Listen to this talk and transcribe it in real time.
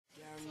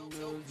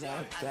I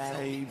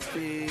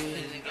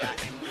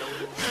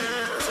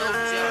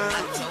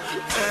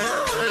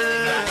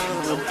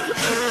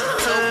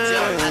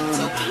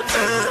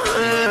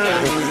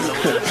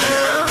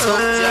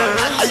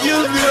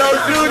usually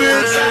don't do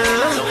this.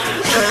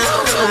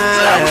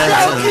 I'm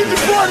trying to keep the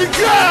party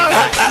going.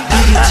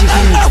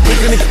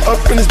 Wake a nigga up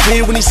in his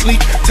bed when he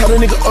sleep. Tell the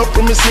nigga up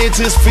from his head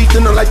to his feet.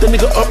 Then I light the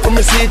nigga up from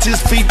his head to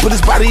his feet. Put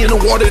his body in the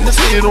water and his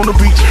head on the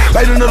beach.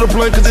 Light another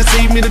blunt cause it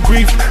saved me the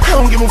grief. I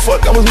don't give a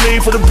fuck, I was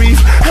made for the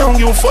beef. I don't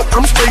give a fuck,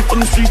 I'm straight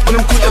from the streets. But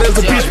I'm quicker as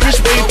a bitch, bitch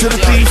made to the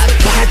thief.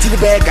 Ride to the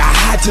bad guy,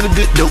 hide to the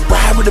good dope.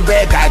 Ride with the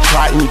bad guy,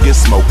 try and you get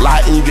smoked.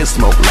 Lie and you get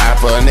smoked. Lie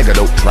for a nigga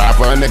dope, try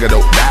for a nigga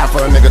dope, die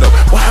for a nigga dope.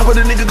 Why would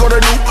a nigga go to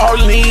New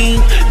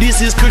Orleans?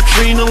 This is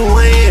Katrina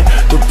land.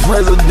 The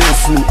president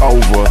flew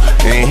over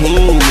and he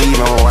ain't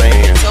even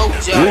land.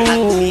 We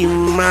ain't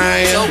even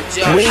mind,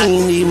 we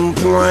ain't even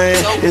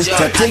playing. It's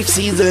tape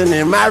season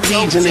in my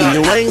region and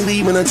you ain't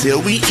leaving until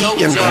we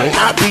eat. And I want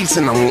my piece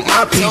and I want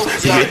my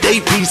piece. To get they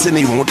piece and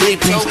they want they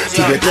piece.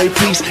 To get they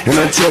piece and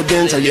until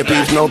then tell your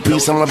beef no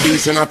peace. I'm a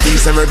beast and I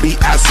piece every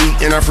beat I see.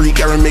 And I freak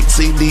every mix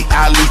CD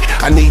I leak.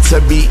 I need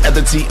to be at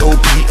the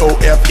TOPOFHIPHOP.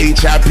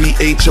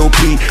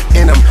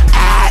 And I'm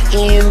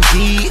INGACUTWITH.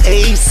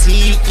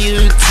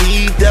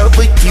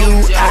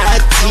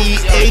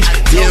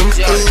 Them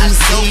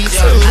OCs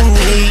who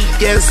me,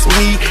 yes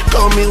me.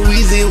 Call me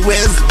Weezy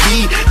West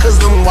B. Cause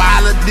I'm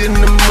wilder than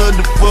the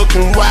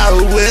motherfucking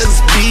Wild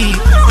West B.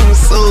 I'm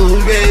so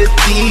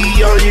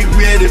ready, are you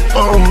ready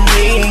for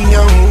me?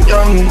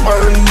 Young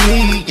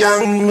money,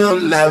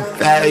 young life,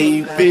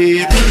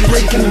 baby.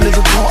 Breaking the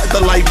nigga car at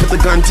the light, put the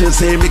gun to his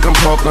head, make him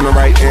park on the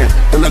right hand.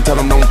 Then I tell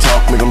him don't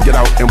talk, make him get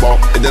out and walk.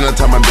 And then I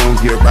tell my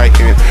goons get right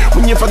in.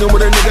 When you fucking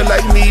with a nigga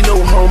like me,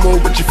 no homo,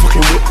 but you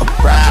fucking with a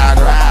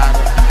rider.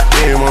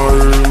 Damn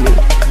on me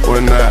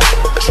when I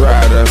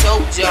try to.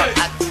 Told ya,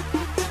 I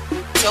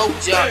told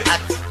ya, I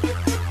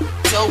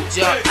told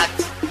ya, I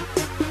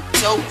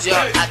told ya,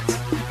 I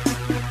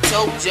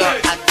told ya,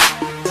 I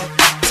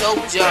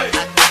told ya, I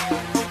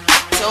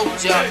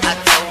told ya, I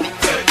told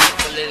ya.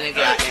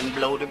 And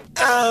blow the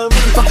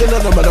fuck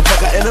another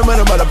motherfucker and I'm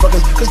other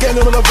motherfuckers. Cause can't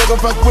no motherfucker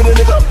fuck with a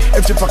nigga.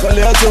 If you fuck a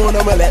little tune,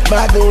 I'ma let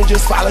my goon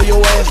just follow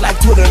your ass like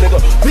Twitter, nigga.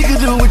 We can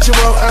do what you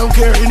want, I don't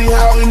care.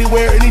 Anyhow,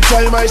 anywhere,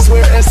 anytime, I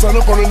swear. And son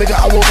up on a nigga,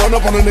 I won't run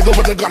up on a nigga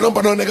with the gun up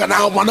on a nigga.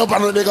 Now I run up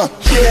on a nigga.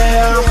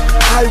 Yeah,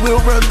 I will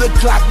run the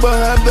clock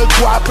behind the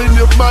guap. And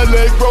if my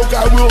leg broke,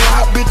 I will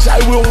hop, bitch.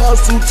 I will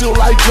hustle till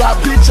I drop,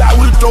 bitch. I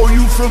will throw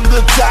you from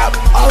the top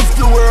of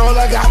the world.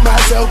 I got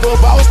myself a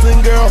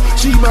Boston girl.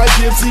 She my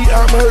gypsy,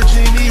 I'm her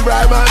genie.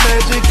 Ride my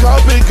magic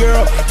carpet,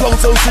 girl. Flow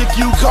so sick,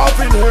 you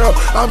coughing, girl.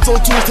 I'm so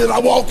twisted, I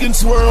walk in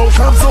swirls.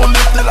 I'm so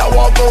lifted, I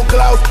walk on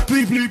clouds.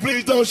 Please, please,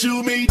 please don't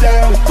shoot me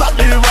down. Fuck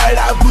it right,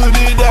 I put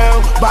it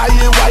down. Buy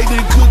it white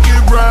and cook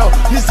it brown.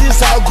 This is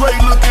how great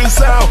looking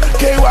sound.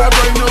 KY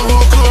bring the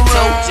hook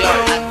around.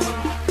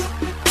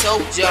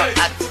 Told ya,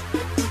 I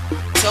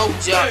told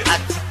ya, I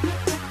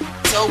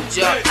told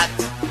ya, I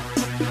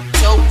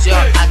told ya,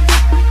 I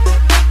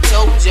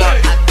told ya,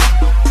 I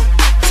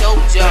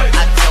told ya,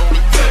 I told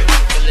ya.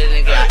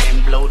 And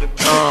blow the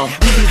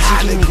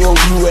Go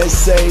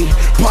USA,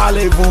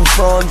 parlez-vous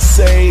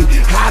français?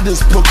 How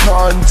does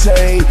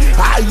picante?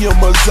 I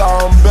am a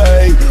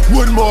zombie.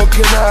 What more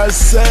can I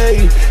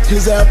say?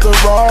 Cause after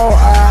all,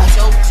 I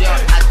told ya,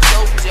 I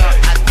told ya,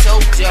 I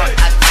told ya,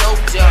 I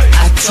told ya,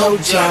 I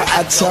told ya,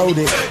 I told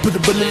it. Put the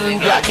bullet in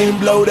the Glock and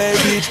blow that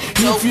bitch.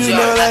 If you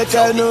know like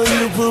I know,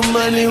 you put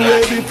money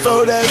way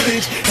before that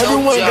bitch.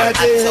 Everyone got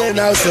their hand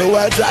out, so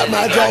I drop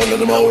my jaw and let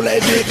them hold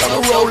that dick.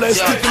 I'ma roll that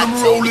stick and I'ma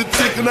roll it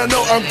thick. And I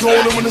know I'm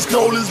cold, and when it's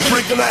cold, it's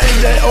brick. And I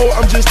ain't that old,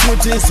 I'm just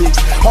 26.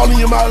 Hauling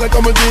your mouth like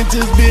I'm a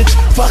dentist, bitch.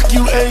 Fuck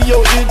you and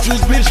your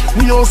interest, bitch.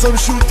 We on some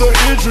shoot the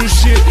interest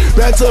shit.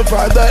 Back to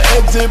find the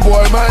exit,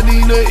 boy. My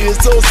Nina is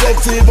so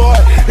sexy, boy.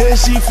 And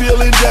she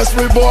feeling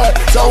desperate, boy.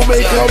 Don't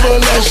make her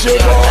molest you,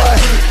 boy.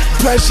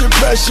 Pressure,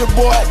 pressure,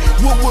 boy.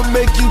 What would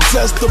make you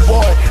test the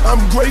boy?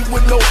 I'm great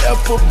with no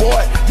effort,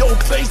 boy. Your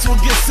face will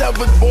get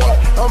severed, boy.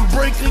 I'm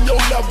breaking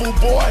your level,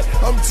 boy.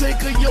 I'm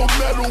taking your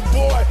metal,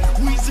 boy.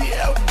 Weezy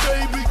F,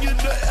 baby, in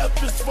the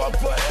F is for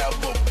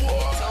forever,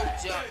 boy.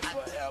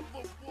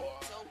 Forever.